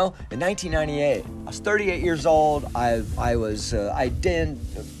 right. You know? In 1998, I was 38 years old. I'd done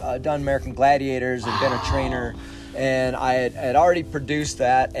American Gladiators and been a trainer, and I had already produced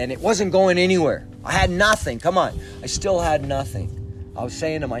that, and it wasn't going anywhere. I had nothing. Come on. I still had nothing. I was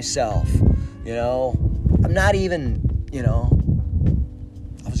saying to myself, you know, I'm not even, you know,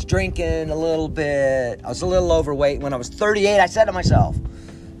 I was drinking a little bit. I was a little overweight. When I was 38, I said to myself,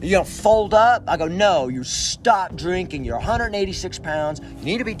 you gonna fold up? I go, no, you stop drinking. You're 186 pounds. You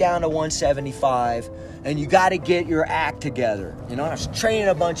need to be down to 175, and you got to get your act together. You know, I was training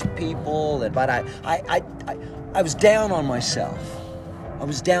a bunch of people, but I was down on myself. I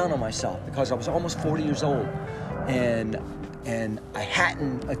was down on myself because I was almost 40 years old, and I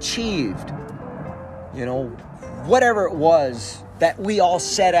hadn't achieved, you know, whatever it was that we all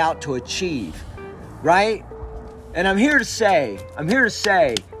set out to achieve, right? And I'm here to say,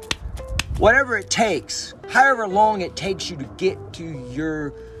 whatever it takes, however long it takes you to get to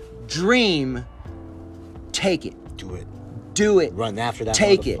your dream, take it. Do it. Run after that.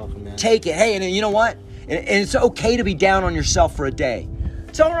 Take it. Man. Take it. Hey, and you know what? And it's okay to be down on yourself for a day.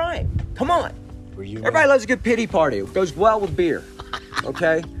 It's all right. Come on. Everybody loves a good pity party. It goes well with beer.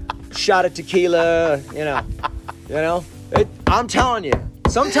 Okay? Shot of tequila, you know. I'm telling you,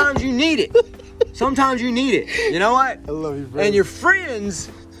 sometimes you need it. Sometimes you need it. You know what? I love you, bro. And your friends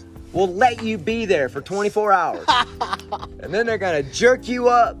will let you be there for 24 hours. And then they're going to jerk you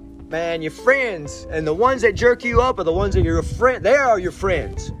up, man. Your friends, and the ones that jerk you up are the ones that you're a friend. They are your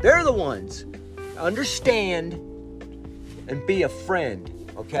friends. They're the ones. Understand and be a friend,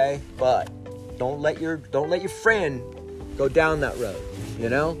 okay? But don't let your friend go down that road, you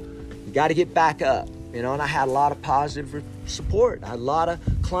know? You got to get back up, you know? And I had a lot of positive support. I had a lot of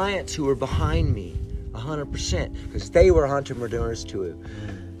clients who were behind me 100% because they were entrepreneurs too.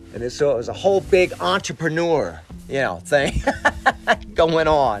 And so it was a whole big entrepreneur, you know, thing going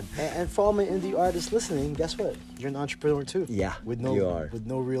on. And for all my indie artists listening, guess what? You're an entrepreneur too. Yeah, you are. With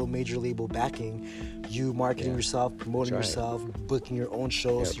no real major label backing, you marketing yourself, promoting yourself, booking your own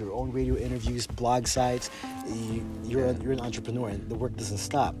shows, your own radio interviews, blog sites. You're an entrepreneur, and the work doesn't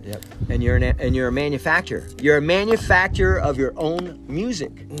stop. Yep. And you're a manufacturer. You're a manufacturer of your own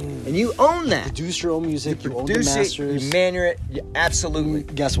music, and you own that. You produce your own music. You own the produce masters. it. You manure it. Absolutely.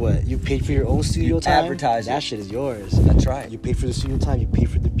 Guess what? You paid for your own studio time. Advertise that shit is yours. That's right. You paid for the studio time. You paid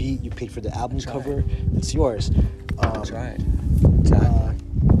for the beat. You paid for the album cover. It's yours. That's right. Exactly.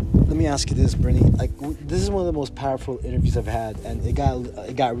 Let me ask you this, Bernie. Like, this is one of the most powerful interviews I've had, and it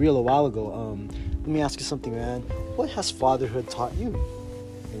got real a while ago. Let me ask you something, man. What has fatherhood taught you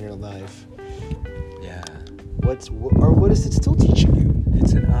in your life? Yeah. What is it still teaching you?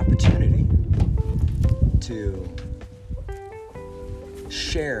 It's an opportunity to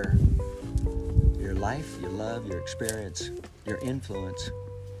share your life, your love, your experience, your influence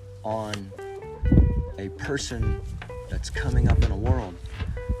on a person that's coming up in a world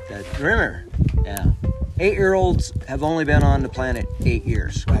that, remember, 8-year-olds have only been on the planet 8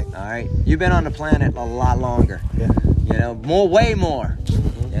 years. Right. All right. You've been on the planet a lot longer. Yeah. You know, way more.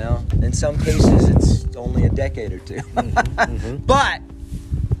 Mm-hmm. You know, in some cases it's only a decade or two. Mm-hmm. But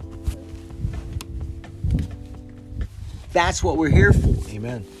that's what we're here for.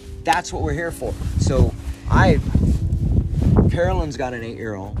 Amen. That's what we're here for. So Carolyn's got an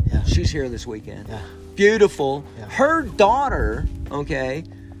 8-year-old. Yeah. She's here this weekend. Yeah. Beautiful. Yeah. Her daughter, okay,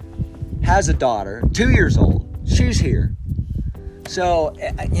 has a daughter, 2 years old. She's here. So,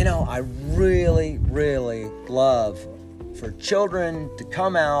 I really, really love for children to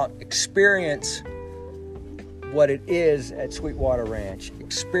come out, experience what it is at Sweetwater Ranch,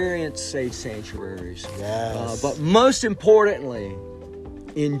 experience Sage Sanctuaries. Yes. But most importantly,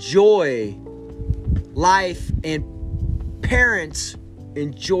 enjoy life, and parents,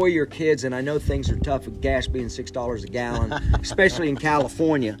 enjoy your kids. And I know things are tough with gas being $6 a gallon, especially in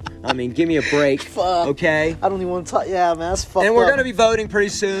California. I mean, give me a break. Fuck. Okay? I don't even want to talk. Yeah, man, that's fucked And we're up. going to be voting pretty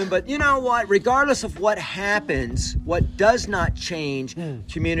soon. But you know what? Regardless of what happens, what does not change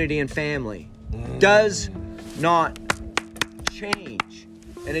community and family does not change.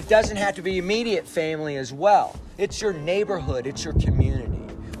 And it doesn't have to be immediate family as well. It's your neighborhood. It's your community.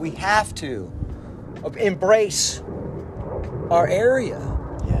 We have to embrace our area.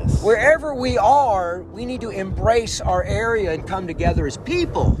 Yes. Wherever we are, we need to embrace our area and come together as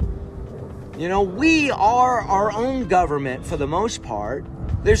people. We are our own government for the most part.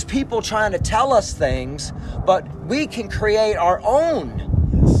 There's people trying to tell us things, but we can create our own.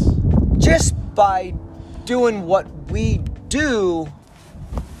 Yes. Just by doing what we do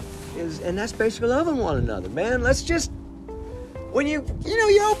and that's basically loving one another, man. Let's just, when you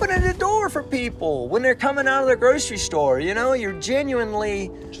opening the door for people when they're coming out of their grocery store, you're genuinely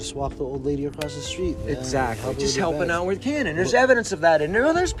just walk the old lady across the street, man. Exactly, just helping out where you can. And there's evidence of that. And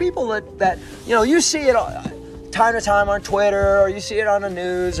there's people that you see it time to time on Twitter, or you see it on the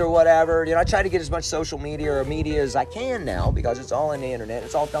news or whatever. I try to get as much social media or media as I can now, because it's all on the internet.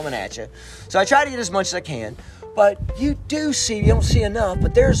 It's all coming at you. So I try to get as much as I can. But you don't see enough,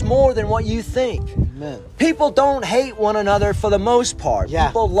 but there's more than what you think. Amen. People don't hate one another for the most part. Yeah.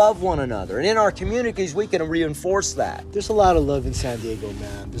 People love one another. And in our communities, we can reinforce that. There's a lot of love in San Diego,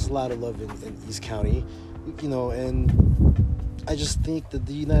 man. There's a lot of love in East County, and I just think that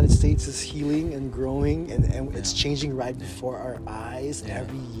the United States is healing and growing, and it's changing right before our eyes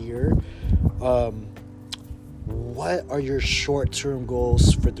every year. What are your short-term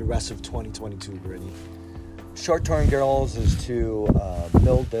goals for the rest of 2022, Bernie? Short-term goals is to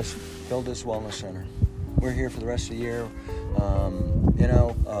build this wellness center. We're here for the rest of the year.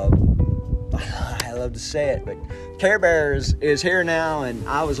 I love to say it, but Care Bears is here now, and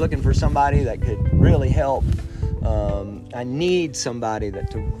I was looking for somebody that could really help. I need somebody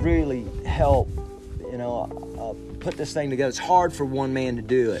to really help, put this thing together. It's hard for one man to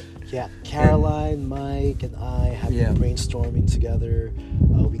do it. Yeah, Caroline, Mike, and I have been brainstorming together.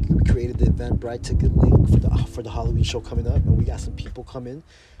 We created the Eventbrite ticket link for the Halloween show coming up, and we got some people coming.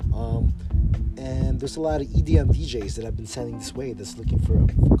 And there's a lot of EDM DJs that I've been sending this way that's looking for a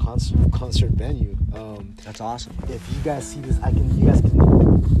concert venue. That's awesome. If you guys see this,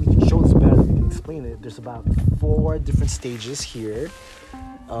 we can show this better than we can explain it. There's about 4 different stages here.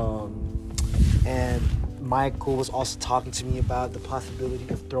 And Michael was also talking to me about the possibility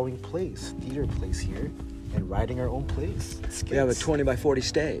of throwing theater plays here, and writing our own plays. We have a 20 by 40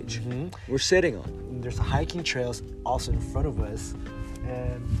 stage. We're sitting on. And there's hiking trails also in front of us,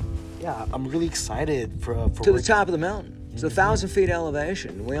 and yeah, I'm really excited for to the top of the mountain. It's 1,000 feet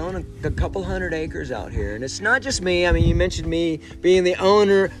elevation. We own a couple hundred acres out here, and it's not just me. I mean, you mentioned me being the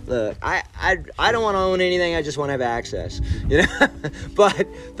owner. Look, I don't want to own anything. I just want to have access, But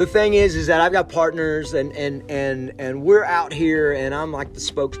the thing is that I've got partners, and we're out here, and I'm like the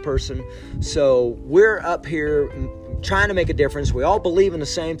spokesperson. So we're up here trying to make a difference. We all believe in the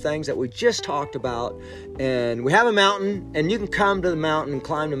same things that we just talked about, and we have a mountain, and you can come to the mountain and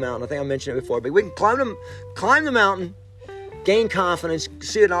climb the mountain. I think I mentioned it before, but we can climb the mountain, gain confidence,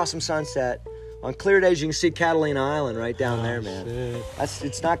 see an awesome sunset. On clear days, you can see Catalina Island right down there, man. Shit.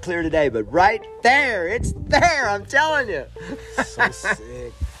 It's not clear today, but right there, it's there, I'm telling you. So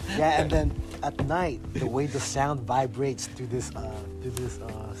sick. Yeah, and then at night, the way the sound vibrates through this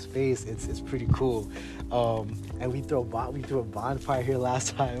space, it's pretty cool. And we threw a bonfire here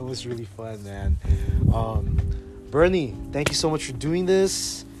last time. It was really fun, man. Bernie, thank you so much for doing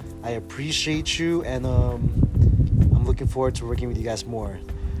this. I appreciate you, and I'm looking forward to working with you guys more.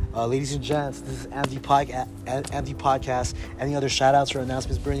 Ladies and gents, this is Andy Podcast. Any other shout outs or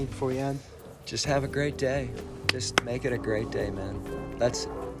announcements, Bernie, before we end? Just have a great day. Just make it a great day, man. Let's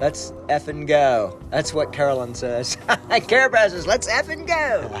effing go. That's what Caroline says. Care Bears says, let's effing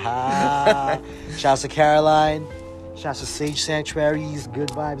go. Shouts to Caroline. Shouts to Sage Sanctuaries, Good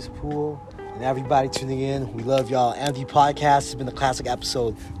Vibes Pool, and everybody tuning in. We love y'all. Andy Podcast has been a classic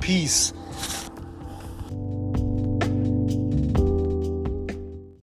episode. Peace.